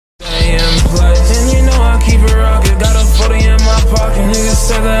keep it rockin'. Got a 40 in my pocket. Niggas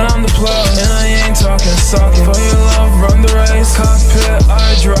say that I'm the plug, and I ain't talking socket. For your love, run the race. Cockpit,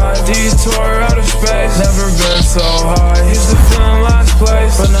 I drive. Detour out of space. Never been so high. Used to feel in last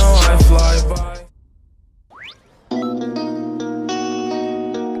place, but now I fly by.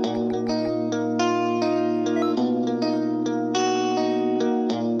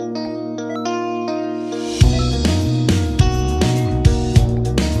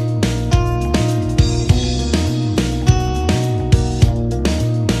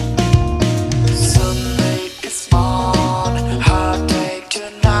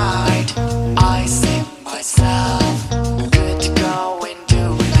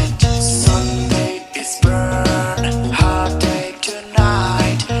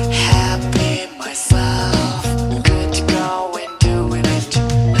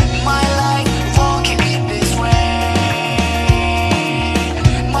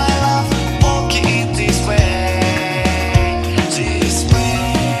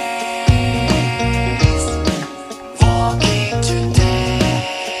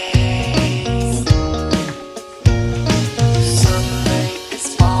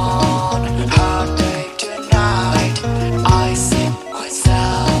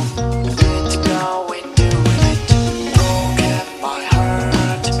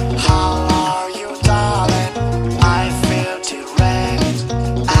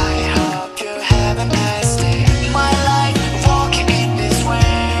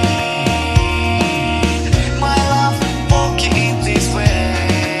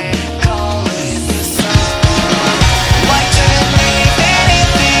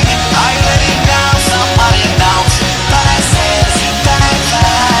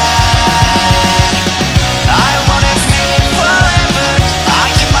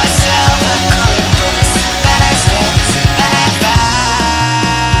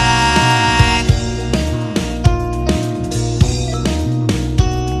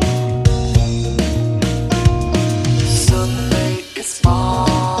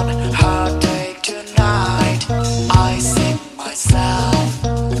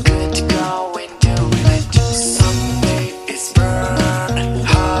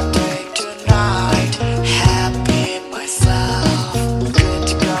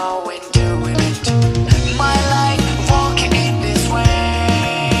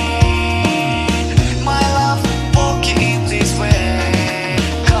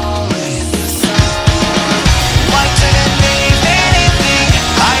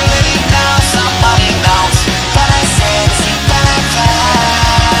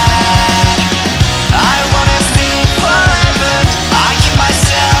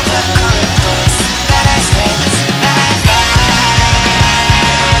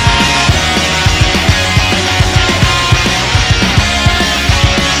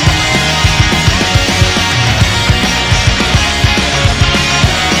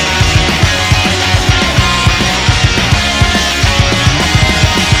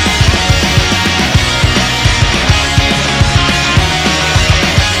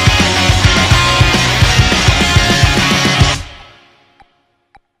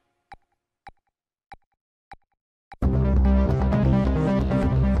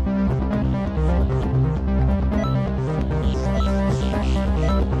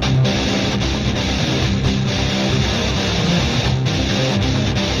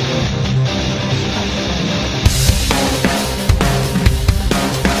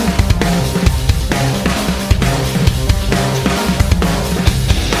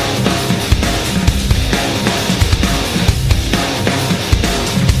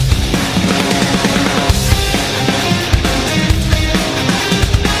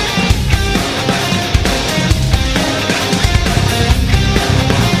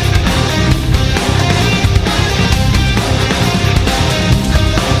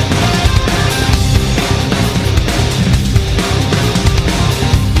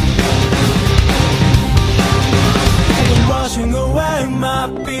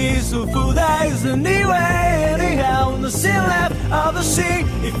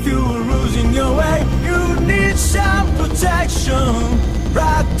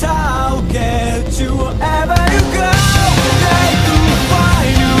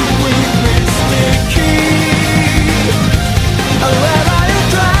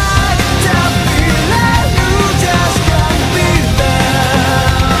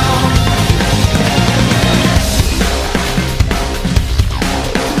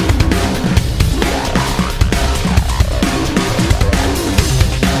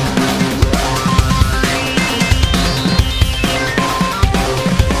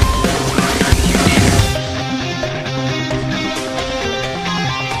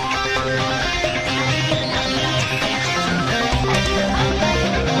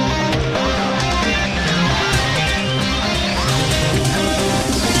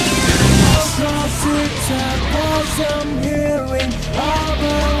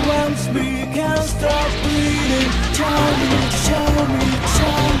 can't stop bleeding. Show me, show me,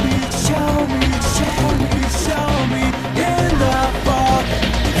 show me, show me, show me, show me in the fog.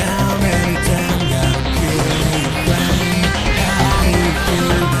 How many times got killed rain? How do you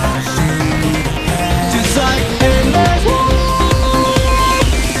feel that shit? Just like endless walk.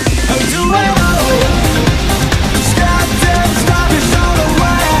 I'm doing stop, stop, it's all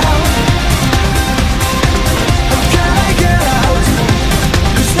around. I can't get out.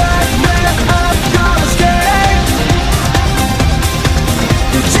 Cause that's where I'm gonna stay.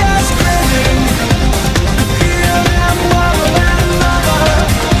 You're just grinning. Hear them wobble and mother.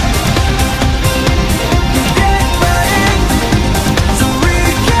 You get burning, so we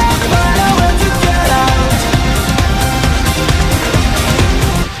can't find out when to get out.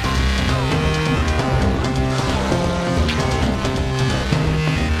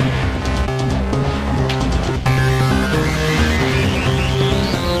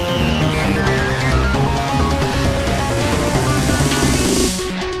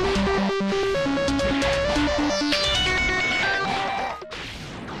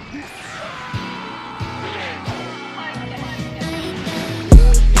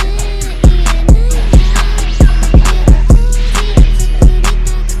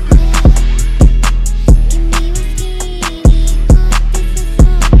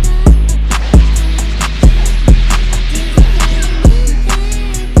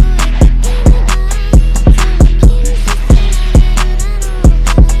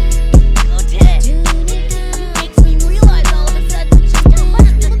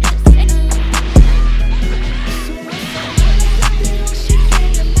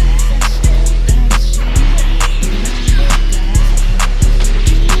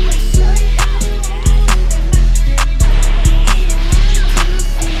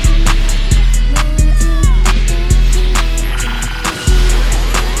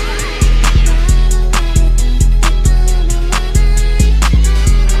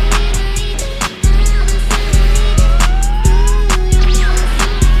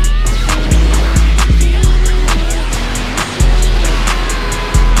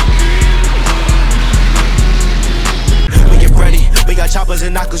 Choppers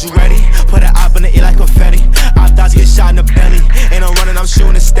and knockers, you ready? Put an op in the ear like confetti. Op thoughts get shot in the belly. Ain't no running, I'm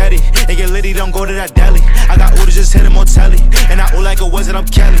shooting it steady. And get litty, don't go to that deli. I got orders, just hit him on telly. And I ooh like a wizard, I'm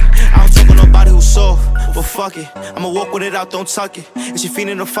Kelly. I don't talk with nobody who's soft. Well, fuck it, I'ma walk with it out, don't tuck it. And she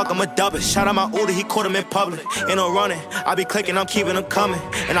feeding the fuck, I'ma dub it. Shout out my Uda, he caught him in public. Ain't no running, I be clicking, I'm keeping them coming.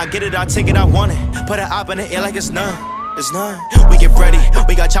 And I get it, I take it, I want it. Put an op in the ear like it's none. It's none. We get ready,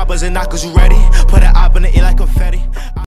 we got choppers and knockers, you ready? Put an op in the ear like